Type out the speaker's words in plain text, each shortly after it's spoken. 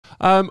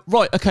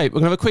Right, okay, we're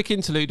going to have a quick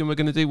interlude and we're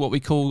going to do what we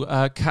call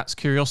Catz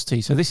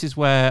Curiosity. So this is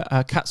where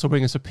Catz will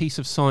bring us a piece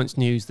of science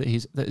news that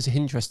is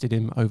interested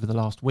him over the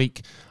last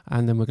week,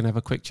 and then we're going to have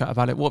a quick chat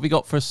about it. What have you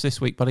got for us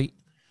this week, buddy?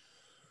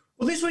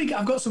 Well, this week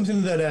I've got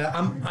something that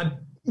I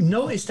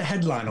noticed a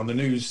headline on the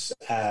news,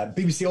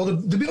 BBC, or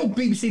the big old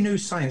BBC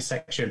News science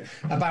section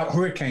about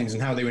hurricanes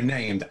and how they were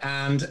named.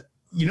 And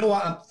you know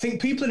what? I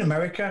think people in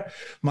America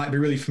might be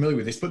really familiar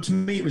with this, but to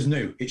me it was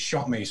new. It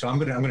shocked me, so I'm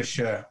gonna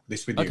share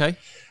this with you. Okay.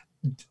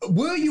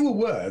 Were you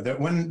aware that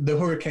when the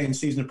hurricane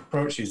season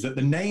approaches, that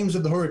the names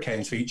of the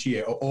hurricanes for each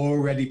year are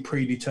already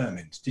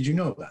predetermined? Did you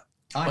know that?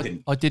 I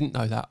didn't. I didn't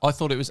know that. I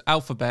thought it was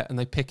alphabet and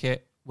they pick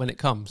it when it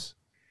comes.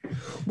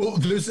 Well,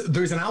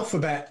 there's an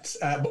alphabet,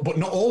 but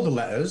not all the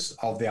letters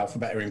of the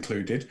alphabet are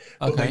included.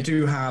 But Okay. they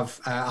do have,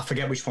 I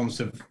forget which ones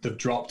they've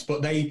dropped,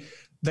 but they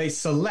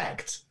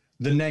select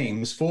the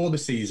names for the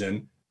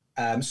season.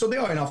 So they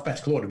are in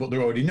alphabetical order, but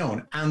they're already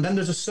known. And then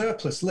there's a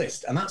surplus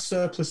list. And that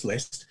surplus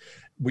list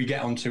we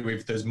get onto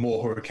if there's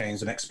more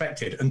hurricanes than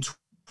expected. And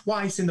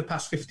twice in the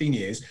past 15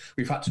 years,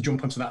 we've had to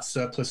jump onto that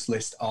surplus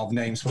list of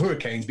names for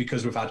hurricanes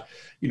because we've had,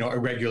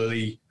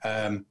 irregularly,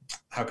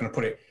 how can I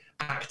put it,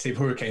 active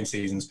hurricane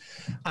seasons.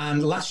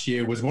 And last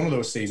year was one of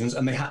those seasons,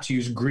 and they had to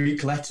use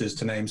Greek letters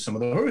to name some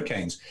of the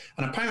hurricanes.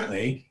 And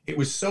apparently it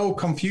was so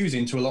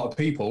confusing to a lot of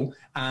people,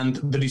 and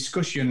the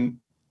discussion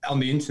on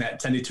the internet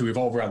tended to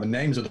revolve around the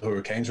names of the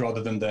hurricanes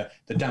rather than the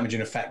damaging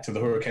effect of the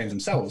hurricanes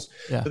themselves,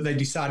 that they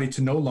decided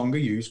to no longer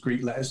use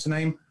Greek letters to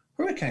name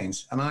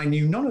hurricanes. And I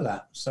knew none of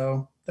that.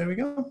 So there we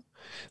go.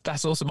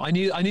 That's awesome. I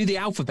knew the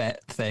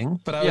alphabet thing,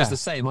 but I was the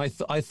same. I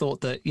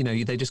thought that,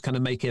 they just kind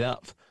of make it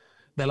up.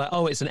 They're like,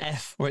 oh, it's an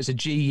F or it's a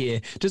G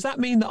year. Does that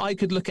mean that I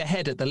could look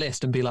ahead at the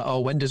list and be like, oh,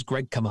 when does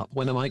Greg come up?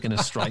 When am I going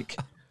to strike?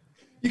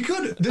 You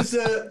could. There's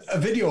a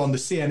video on the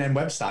CNN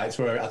websites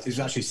where it's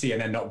actually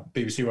CNN, not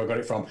BBC, where I got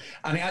it from.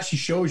 And it actually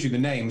shows you the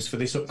names for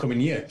this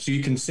upcoming year. So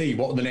you can see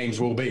what the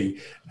names will be.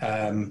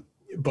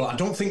 But I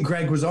don't think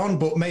Greg was on,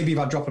 but maybe if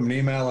I drop him an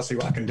email, I'll see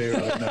what I can do. I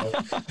don't know.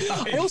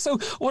 I also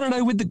want to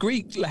know with the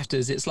Greek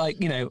letters, it's like,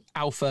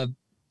 alpha,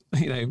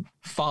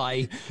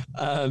 phi,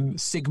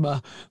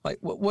 sigma. Like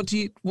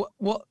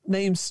what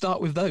names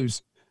start with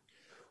those?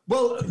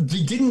 Well,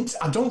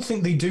 I don't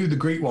think they do the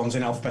Greek ones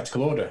in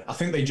alphabetical order. I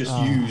think they just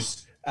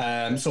used,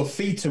 so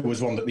theta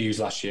was one that they used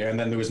last year. And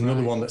then there was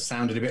another one that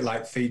sounded a bit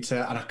like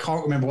theta. And I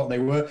can't remember what they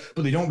were,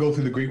 but they don't go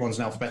through the Greek ones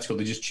in alphabetical.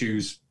 They just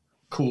choose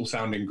cool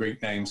sounding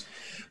Greek names.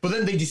 But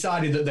then they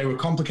decided that they were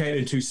complicated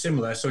and too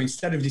similar. So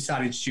instead of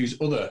deciding to choose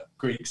other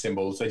Greek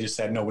symbols, they just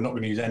said, no, we're not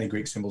going to use any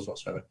Greek symbols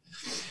whatsoever.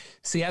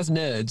 See, as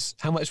nerds,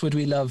 how much would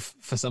we love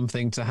for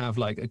something to have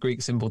like a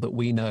Greek symbol that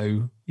we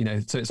know,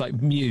 so it's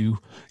like mu,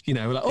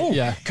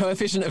 like,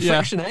 coefficient of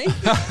friction, eh?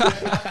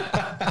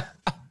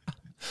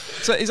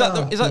 So is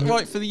that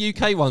right for the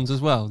UK ones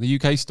as well, the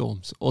UK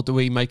storms? Or do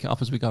we make it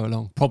up as we go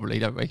along? Probably,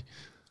 don't we?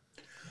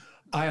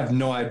 I have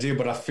no idea,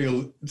 but I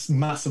feel it's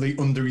massively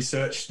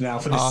under-researched now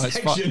for this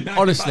section.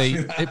 Honestly,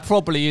 it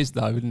probably is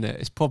though, isn't it?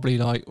 It's probably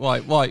like,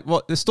 right,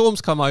 what the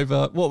storms come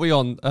over, what are we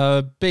on?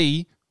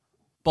 B,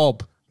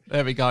 Bob.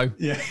 There we go.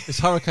 Yeah. It's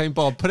Hurricane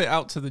Bob. Put it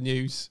out to the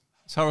news.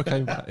 It's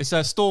Hurricane Bob. It's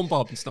a Storm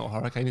Bob. It's not a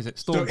hurricane, is it?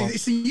 Storm Bob.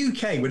 It's the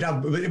UK.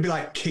 It'd be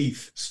like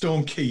Keith.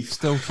 Storm Keith.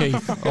 Storm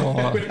Keith. Oh.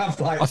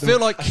 I feel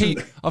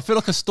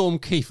like a Storm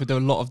Keith would do a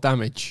lot of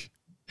damage.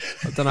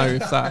 I don't know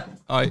if that...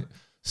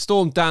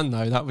 Storm Dan,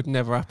 though, that would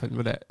never happen,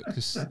 would it?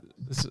 Because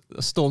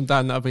a Storm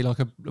Dan, that would be like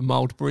a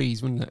mild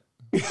breeze, wouldn't it?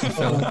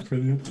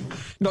 Brilliant.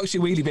 Knocks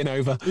your wheelie bin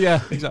over.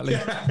 Yeah, exactly.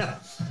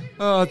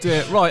 Oh,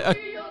 dear. Right.